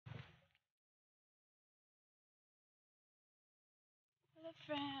Hello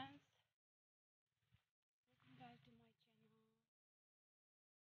friends, welcome back to my channel.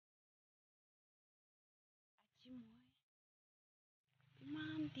 আজি মই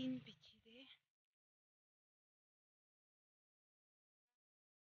ইমান দিন পিছতে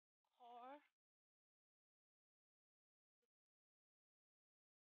ঘৰ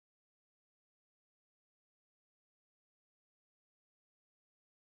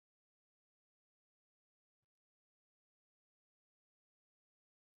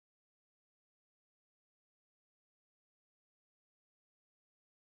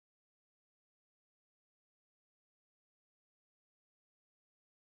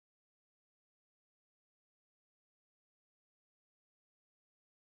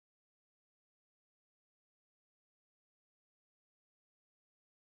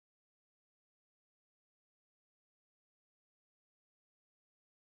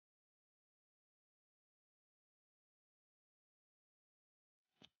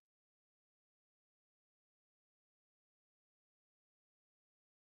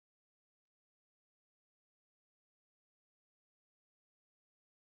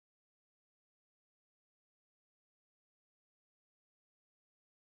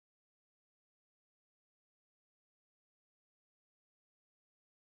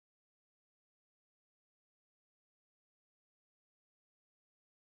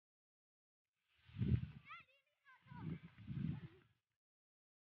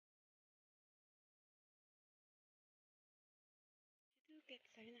যিটো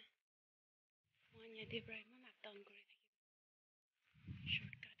কেটচাৰি না মই ইয়াতে পৰা ইমান আপ ডাউন কৰি থাকিম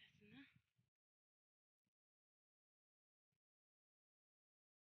শ্বৰ্টকাট আছে না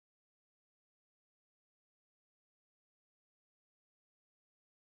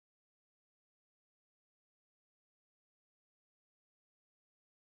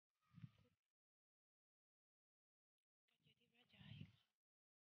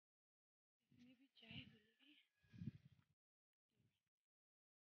यादी পৰা যাই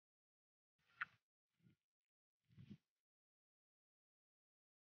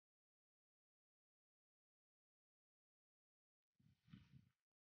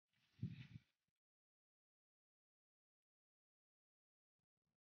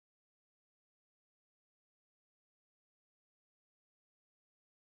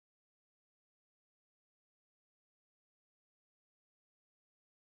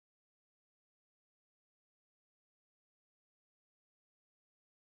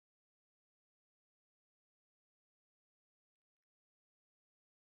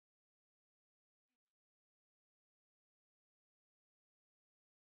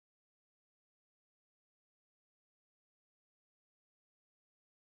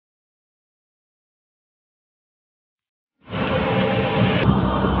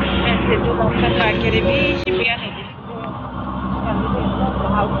itu bahkan akhirnya bisa biar itu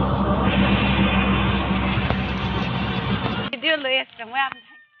video lo ya semua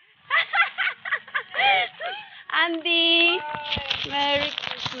Andy Merry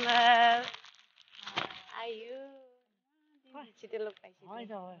Christmas ayo চিঠি লোক পাইছি হয়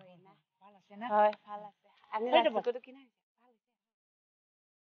ভাল আছে না হয় ভাল আছে আমি ৰাস্তাটো কিনা ভাল আছে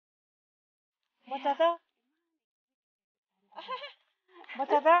বতাটা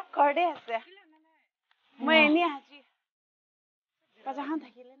বতাটা কৰদে আছে মই এনে আজি বাজাৰখন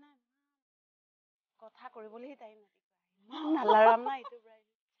থাকিলে না কথা কৰিবলৈ টাইম নাপাই নালাৰাম না এইটো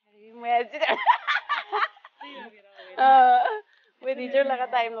মই আজি মই নিজৰ লগা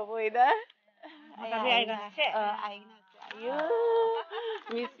টাইম ল'ব এদা আইগনা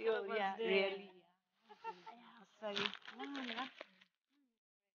miss you yeah really sorry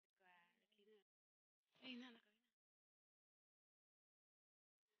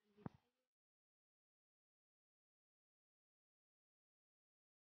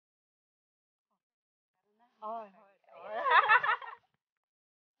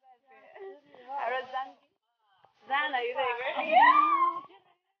আৰু জান আহি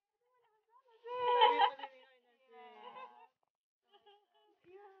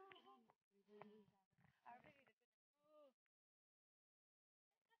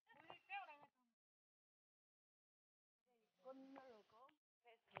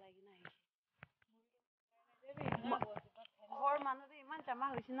ঘৰ মানুহটো ইমান জমা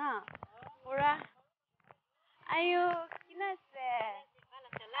হৈছে না পুৰা আয়ো কিনা আছে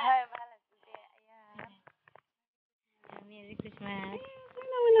হয় ভাল আছে দে আয়া Merry Christmas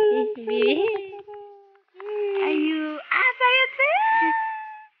ayo saya sih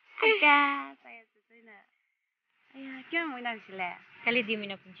aga saya sih na aya কিয় মইনা হৈছিলে কালি 2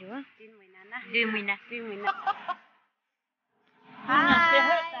 মহিনা পুঞ্জি 3 মহিনা না 2 মহিনা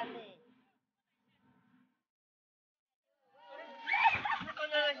হাই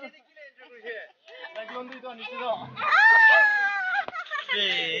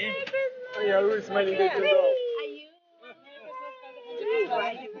Yeah, who is smiling? They don't know.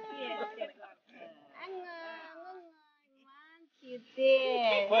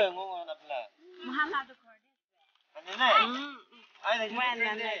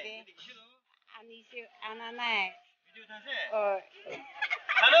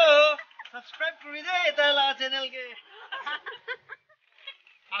 Hello, subscribe to me the channel ke.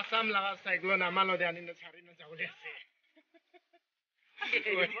 Assam laga cyclone amalo de anin chari na jawle ase.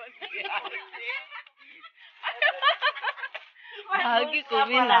 Hagi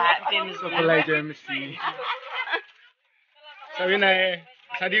kubi na James. Supply James. Sabi na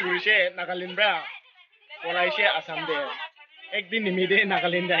sadi gurishe Nagaland bra. Polai she Assam de. Ek din nimide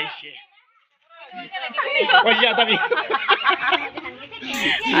Nagaland aishe. Oye atabi.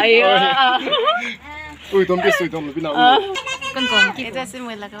 Ayo. Uy, don't be sweet, don't be now. Ito si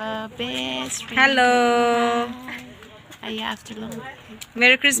mo laga best friend. Hello. Ay after long.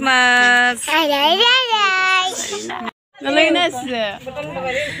 Merry Christmas. Nalinas.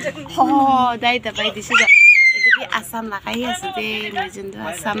 Oh, dai da bai di sida. Ito di Assam la kai asde, mejen do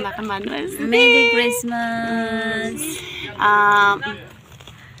Assam la ka manu asde. Merry Christmas.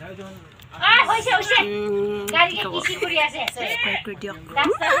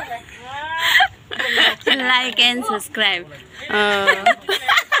 Like and subscribe.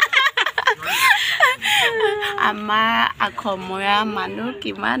 Ama ako moya manu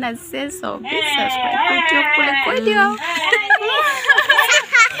gimana sih sobi subscribe video boleh video.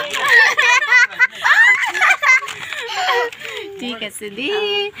 ठीक है सिद्धि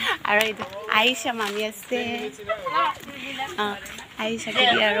अरे इधर आयशा मामी से आयशा के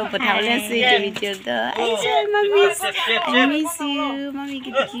लिए रो बताओ से video तो आयशा मामी I miss you मामी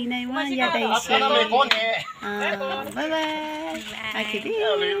की दिखी नहीं मां याद आयशा बाय बाय आखिरी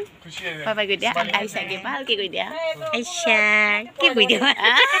बाय बाय गुडिया आयशा के बाल के Gudiya Aisyah, ke video.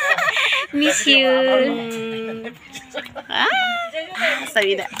 Miss you.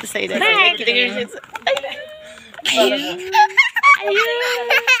 Savida kita kerja ayo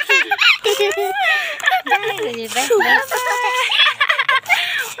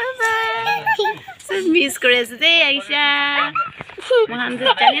miss करे से आयशा वहां से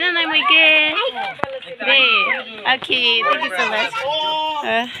जाने ना नहीं मुझे दे okay thank you so much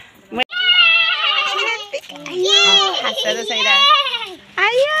hasta de saída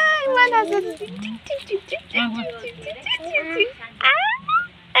ayo mana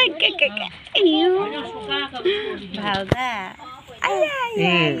ayo balda ay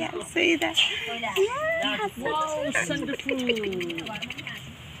saída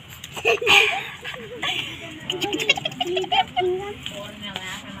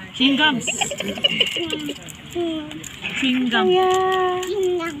Chewing gums. Chewing gum.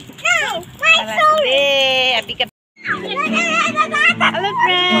 Hello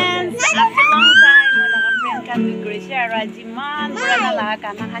friends, after a long time wala ka friend kan with Gracia Rajiman mura na la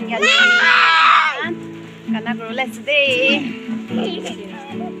kana hanya kana gro let's day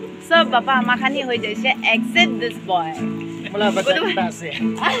so baba makhani hoy jaise exit this boy Mula bata se.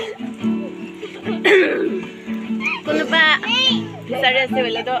 kuno ba bisare se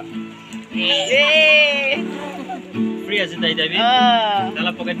wala to Free as it is,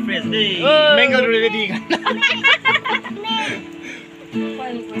 Dalam pocket free as it. Mango ready kan.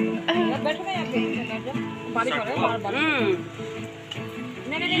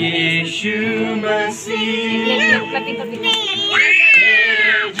 यीशु मसीह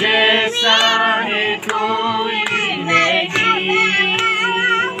जैसा है कोई नहीं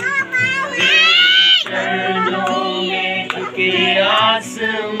चरणों में झुके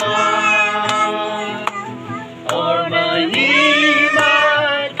आसमान और महिमा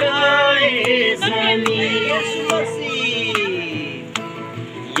गाए ज़मीन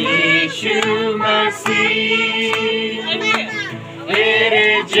यीशु मसीह तेरे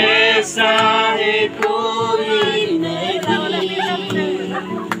जैसा है कोई नहीं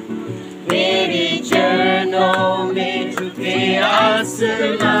मेरे चरणों में झुके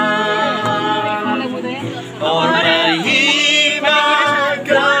आसमान और महिमा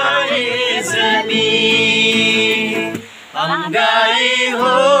गाए ज़मीन हम गाए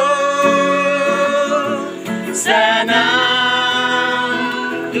हो सनम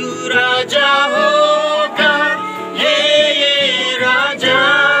तू राजा होगा ये राजा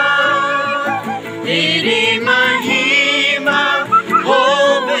तेरी महिमा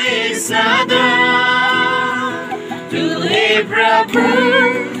होवे सदा तू है प्रभु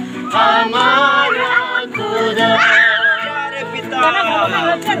हमारा खुदा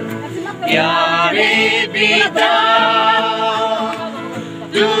प्यारे पिता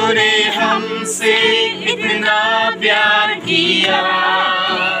तूने हमसे इतने किया,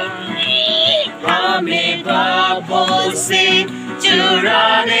 हमें पापों से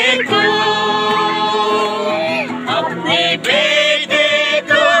चुराने को अपने बेटे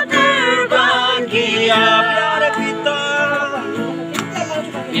को कुर्बान किया।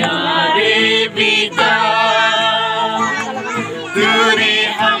 प्यारे पिता, तूने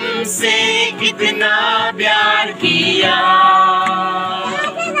हमसे कितना प्यार किया,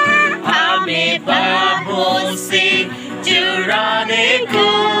 हमें पापों से चुराने को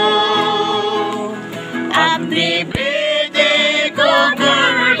अपने बेटे को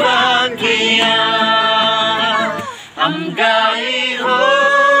कुर्बान किया। हम गाए हो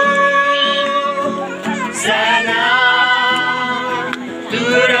सना, तू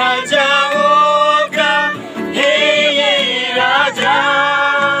राजा होगा, हे ये राजा,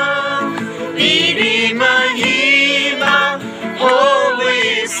 तेरी महिमा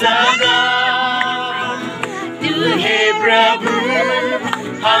होवे सदा। तू है प्रभु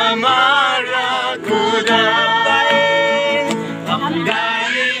हमारा खुदा, हम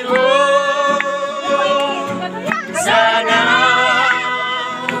गाए हो सना,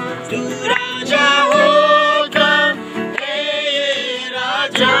 तू राजा होगा, हे ये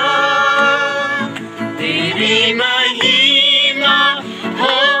राजा, तेरी महिमा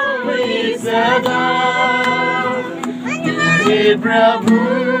होवे सदा। तू है प्रभु